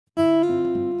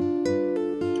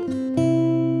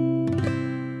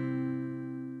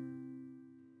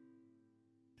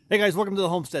Hey guys, welcome to the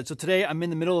homestead. So today I'm in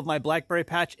the middle of my blackberry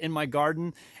patch in my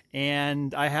garden,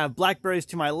 and I have blackberries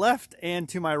to my left and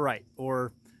to my right,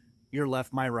 or your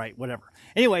left, my right, whatever.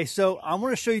 Anyway, so I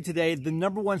want to show you today the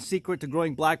 #1 secret to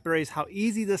growing blackberries, how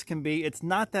easy this can be. It's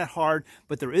not that hard,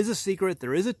 but there is a secret,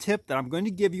 there is a tip that I'm going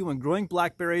to give you when growing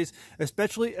blackberries,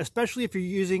 especially if you're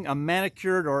using a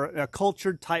manicured or a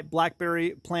cultured type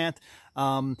blackberry plant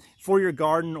for your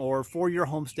garden or for your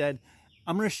homestead.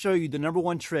 I'm going to show you the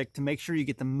 #1 trick to make sure you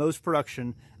get the most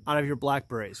production out of your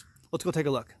blackberries. Let's go take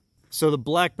a look. So the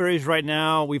blackberries right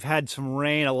now, we've had some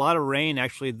rain, a lot of rain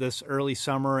actually this early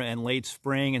summer and late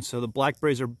spring, and so the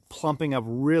blackberries are plumping up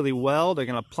really well. They're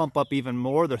going to plump up even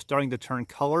more. They're starting to turn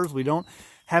colors. We don't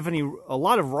have a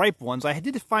lot of ripe ones. I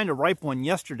did find a ripe one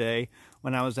yesterday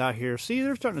when I was out here. See,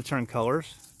 they're starting to turn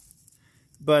colors,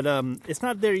 but it's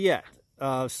not there yet.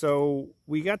 So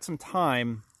we got some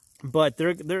time. But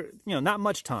they're not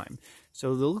much time.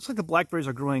 So it looks like the blackberries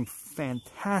are growing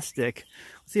fantastic.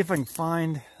 Let's see if I can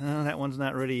find, that one's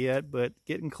not ready yet, but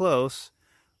getting close,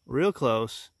 real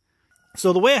close.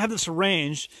 So the way I have this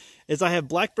arranged is I have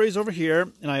blackberries over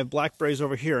here and I have blackberries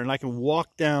over here, and I can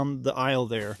walk down the aisle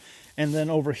there. And then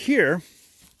over here,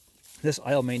 this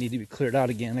aisle may need to be cleared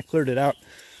out again. I cleared it out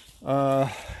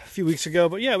a few weeks ago,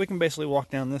 but yeah, we can basically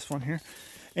walk down this one here.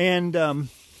 And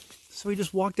so we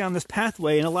just walk down this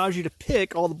pathway, and it allows you to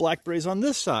pick all the blackberries on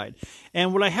this side.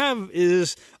 And what I have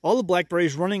is all the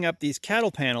blackberries running up these cattle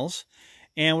panels.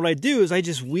 And what I do is I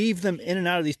just weave them in and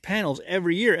out of these panels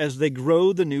every year as they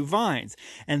grow the new vines.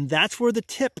 And that's where the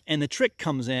tip and the trick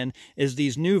comes in, is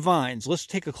these new vines. Let's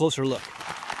take a closer look.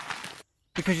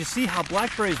 Because you see how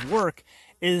blackberries work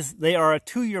is they are a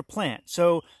 2-year plant.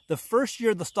 So the first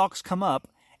year the stalks come up,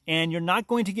 and you're not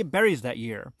going to get berries that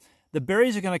year. The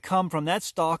berries are going to come from that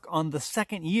stalk on the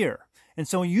second year. And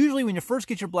so usually when you first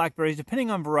get your blackberries, depending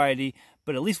on variety,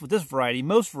 but at least with this variety,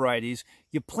 most varieties,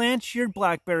 you plant your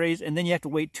blackberries and then you have to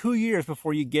wait 2 years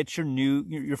before you get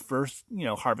your first,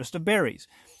 harvest of berries.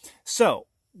 So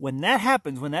when that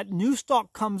happens, when that new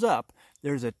stalk comes up,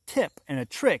 there's a tip and a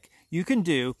trick you can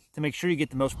do to make sure you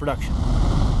get the most production.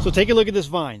 So take a look at this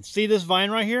vine. See this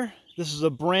vine right here? This is a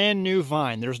brand new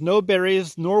vine. There's no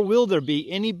berries, nor will there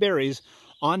be any berries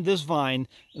on this vine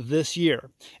this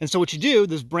year. And so what you do,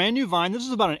 this brand new vine, this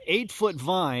is about an 8-foot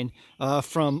vine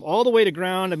from all the way to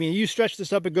ground. I mean, you stretch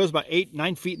this up, it goes about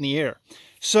 8-9 feet in the air.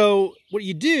 So what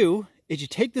you do is you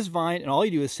take this vine, and all you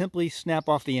do is simply snap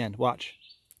off the end. Watch.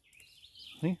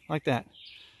 See, like that.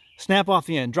 Snap off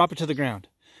the end, drop it to the ground.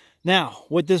 Now,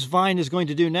 what this vine is going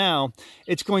to do now,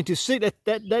 it's going to see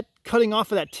that cutting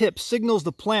off of that tip signals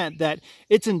the plant that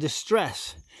it's in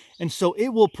distress. And so it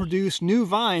will produce new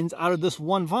vines out of this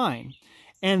one vine.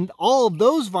 And all of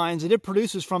those vines that it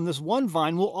produces from this one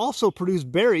vine will also produce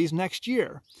berries next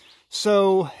year.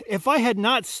 So if I had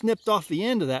not snipped off the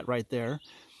end of that right there,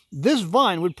 this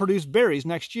vine would produce berries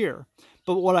next year.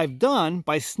 But what I've done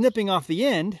by snipping off the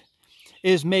end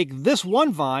is make this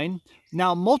one vine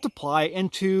now multiply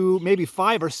into maybe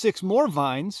 5 or 6 more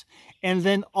vines, and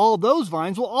then all those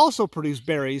vines will also produce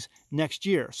berries next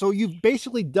year. So you've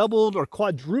basically doubled or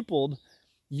quadrupled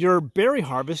your berry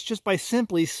harvest just by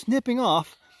simply snipping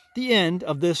off the end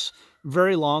of this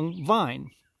very long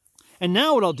vine. And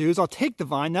now what I'll do is I'll take the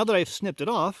vine, now that I've snipped it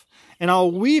off, and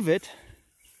I'll weave it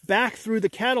back through the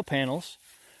cattle panels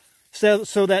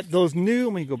so that those new,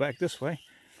 let me go back this way,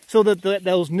 so that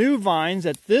those new vines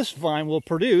that this vine will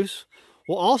produce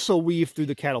will also weave through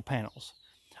the cattle panels.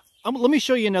 Let me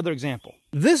show you another example.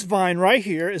 This vine right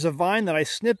here is a vine that I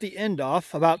snipped the end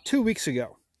off about 2 weeks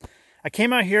ago. I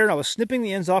came out here and I was snipping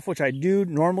the ends off, which I do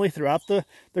normally throughout the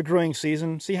growing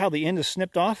season. See how the end is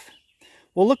snipped off?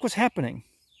 Well, look what's happening.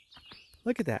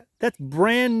 Look at that. That's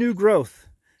brand new growth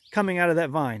coming out of that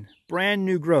vine. Brand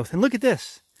new growth. And look at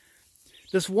this.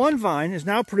 This one vine is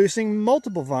now producing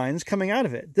multiple vines coming out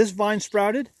of it. This vine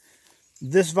sprouted.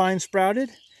 This vine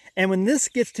sprouted. And when this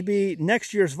gets to be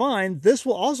next year's vine, this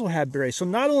will also have berries. So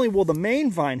not only will the main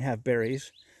vine have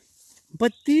berries,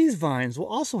 but these vines will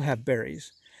also have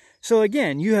berries. So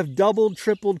again, you have doubled,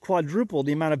 tripled, quadrupled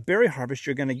the amount of berry harvest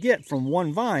you're going to get from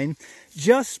one vine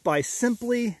just by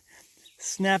simply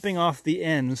snapping off the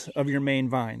ends of your main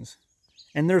vines.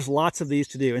 And there's lots of these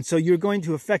to do. And so you're going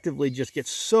to effectively just get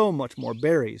so much more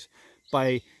berries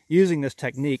by using this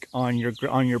technique on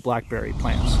your blackberry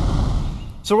plants.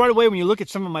 So right away, when you look at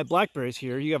some of my blackberries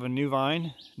here, you have a new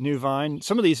vine, new vine.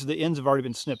 Some of these, the ends have already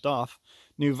been snipped off.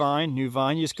 New vine, new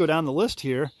vine. You just go down the list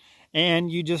here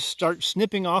and you just start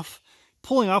snipping off,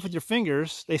 pulling off with your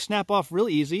fingers. They snap off real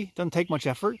easy. Doesn't take much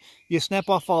effort. You snap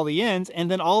off all the ends,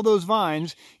 and then all those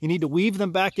vines, you need to weave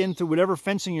them back into whatever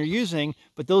fencing you're using,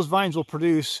 but those vines will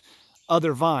produce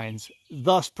other vines,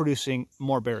 thus producing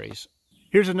more berries.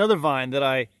 Here's another vine that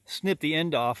I snipped the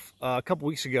end off a couple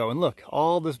weeks ago, and look,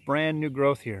 all this brand new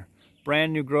growth here.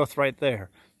 Brand new growth right there.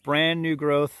 Brand new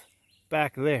growth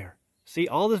back there. See,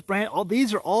 all this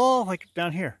these are all, like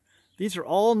down here, these are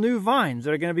all new vines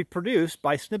that are going to be produced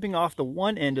by snipping off the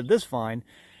one end of this vine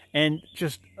and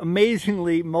just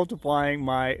amazingly multiplying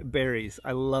my berries.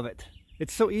 I love it.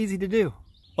 It's so easy to do.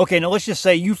 Okay, now let's just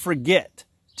say you forget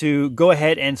to go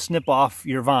ahead and snip off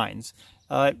your vines.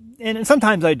 And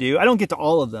sometimes I do. I don't get to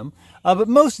all of them, but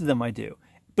most of them I do.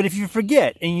 But if you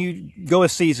forget and you go a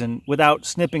season without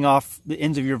snipping off the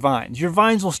ends of your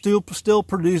vines will still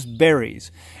produce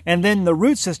berries. And then the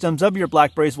root systems of your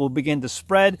blackberries will begin to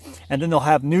spread, and then they'll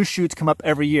have new shoots come up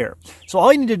every year. So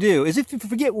all you need to do is, if you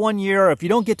forget one year, or if you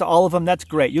don't get to all of them, that's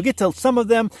great. You'll get to some of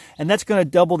them, and that's going to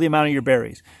double the amount of your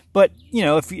berries. But, you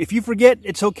know, if you forget,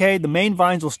 it's okay. The main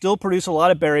vines will still produce a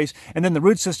lot of berries, and then the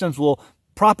root systems will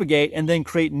propagate and then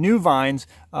create new vines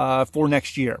for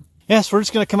next year. Yes, we're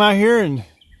just going to come out here and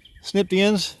snip the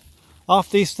ends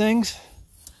off these things.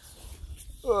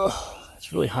 Ugh,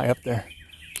 it's really high up there.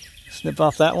 Snip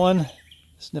off that one.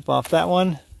 Snip off that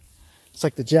one. It's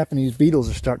like the Japanese beetles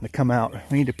are starting to come out.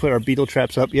 We need to put our beetle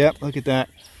traps up. Yep, look at that.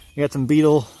 We got some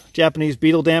Japanese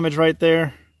beetle damage right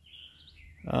there.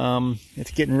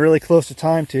 It's getting really close to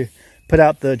time to put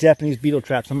out the Japanese beetle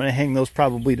traps. I'm going to hang those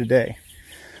probably today.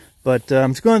 But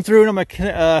I'm just going through, and I'm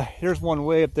gonna, here's one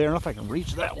way up there. I don't know if I can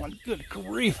reach that one. Good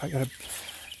grief, I gotta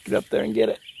get up there and get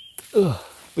it. Ugh.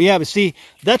 But yeah, but see,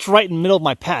 that's right in the middle of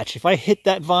my patch. If I hit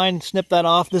that vine, snip that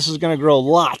off, this is gonna grow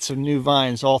lots of new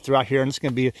vines all throughout here, and it's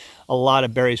gonna be a lot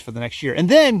of berries for the next year. And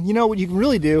then, you know what you can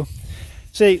really do?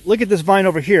 Say, look at this vine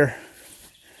over here.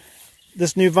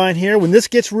 This new vine here, when this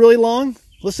gets really long,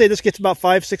 let's say this gets about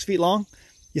 5-6 feet long,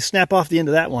 you snap off the end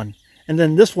of that one. And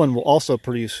then this one will also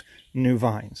produce new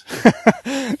vines.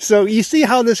 So you see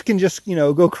how this can just, you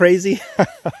know, go crazy?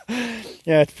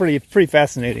 Yeah, it's pretty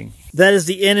fascinating. That is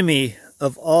the enemy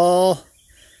of all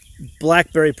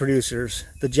blackberry producers,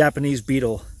 the Japanese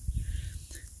beetle.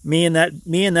 Me and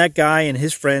that guy and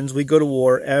his friends, we go to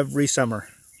war every summer.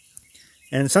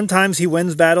 And sometimes he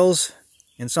wins battles,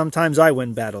 and sometimes I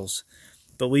win battles.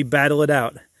 But we battle it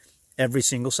out every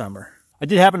single summer. I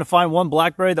did happen to find one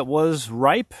blackberry that was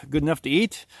ripe, good enough to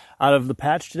eat, out of the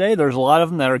patch today. There's a lot of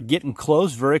them that are getting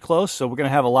close, very close, so we're going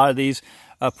to have a lot of these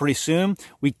pretty soon.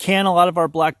 We can a lot of our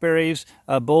blackberries.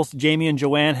 Both Jamie and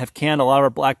Joanne have canned a lot of our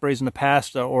blackberries in the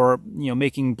past, or you know,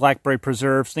 making blackberry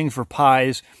preserves, things for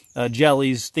pies,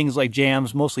 jellies, things like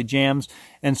jams, mostly jams.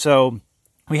 And so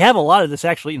we have a lot of this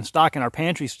actually in stock in our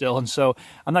pantry still, and so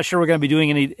I'm not sure we're going to be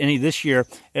doing any this year.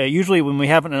 Usually when we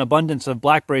have an abundance of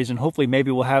blackberries, and hopefully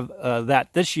maybe we'll have that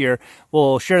this year,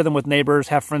 we'll share them with neighbors,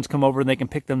 have friends come over and they can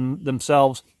pick them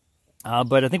themselves.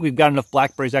 But I think we've got enough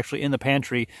blackberries actually in the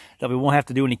pantry that we won't have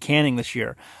to do any canning this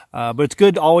year. But it's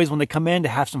good always when they come in to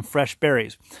have some fresh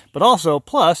berries. But also,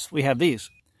 plus, we have these.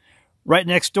 Right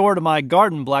next door to my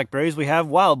garden blackberries, we have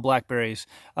wild blackberries.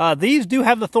 These do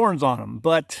have the thorns on them,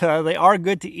 but they are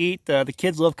good to eat. The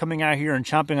kids love coming out here and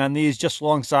chomping on these just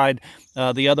alongside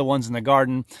the other ones in the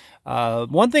garden.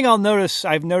 One thing I've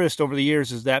noticed over the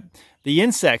years is that the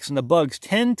insects and the bugs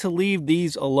tend to leave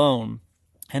these alone.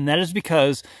 And that is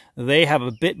because they have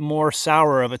a bit more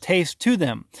sour of a taste to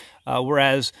them.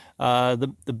 Whereas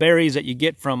the berries that you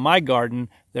get from my garden,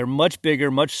 they're much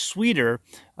bigger, much sweeter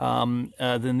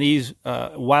than these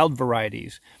wild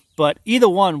varieties. But either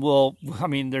one will, I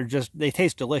mean, they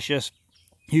taste delicious.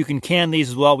 You can can these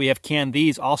as well. We have canned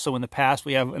these also in the past.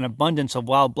 We have an abundance of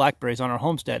wild blackberries on our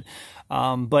homestead.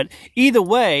 But either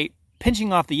way,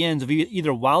 pinching off the ends of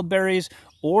either wild berries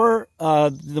or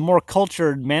the more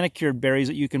cultured, manicured berries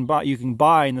that you can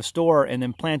buy in the store and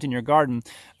then plant in your garden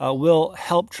will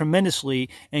help tremendously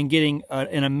in getting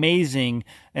an amazing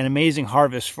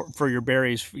harvest for your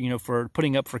berries, you know, for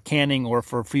putting up for canning or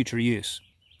for future use.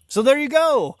 So there you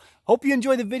go. Hope you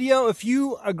enjoyed the video. If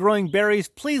you are growing berries,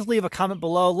 please leave a comment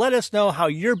below. Let us know how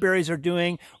your berries are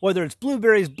doing, whether it's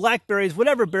blueberries, blackberries,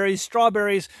 whatever berries,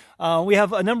 strawberries. We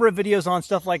have a number of videos on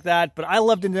stuff like that, but I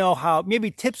love to know how,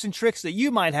 maybe tips and tricks that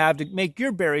you might have to make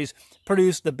your berries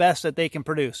produce the best that they can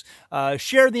produce.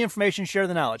 Share the information, share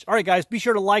the knowledge. All right, guys, be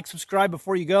sure to like, subscribe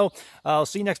before you go. I'll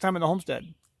see you next time in the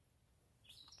homestead.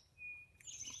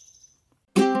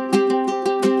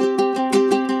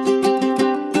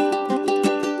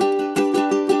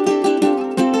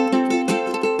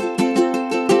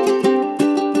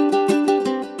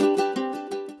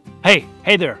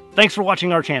 Hey there, thanks for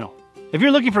watching our channel. If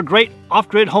you're looking for great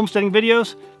off-grid homesteading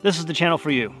videos, this is the channel for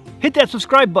you. Hit that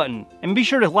subscribe button and be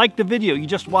sure to like the video you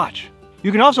just watched.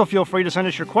 You can also feel free to send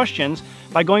us your questions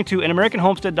by going to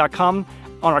anamericanhomestead.com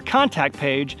on our contact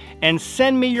page and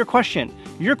send me your question.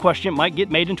 Your question might get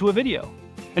made into a video.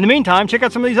 In the meantime, check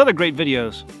out some of these other great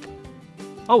videos.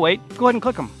 Oh wait, go ahead and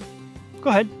click them. Go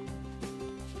ahead.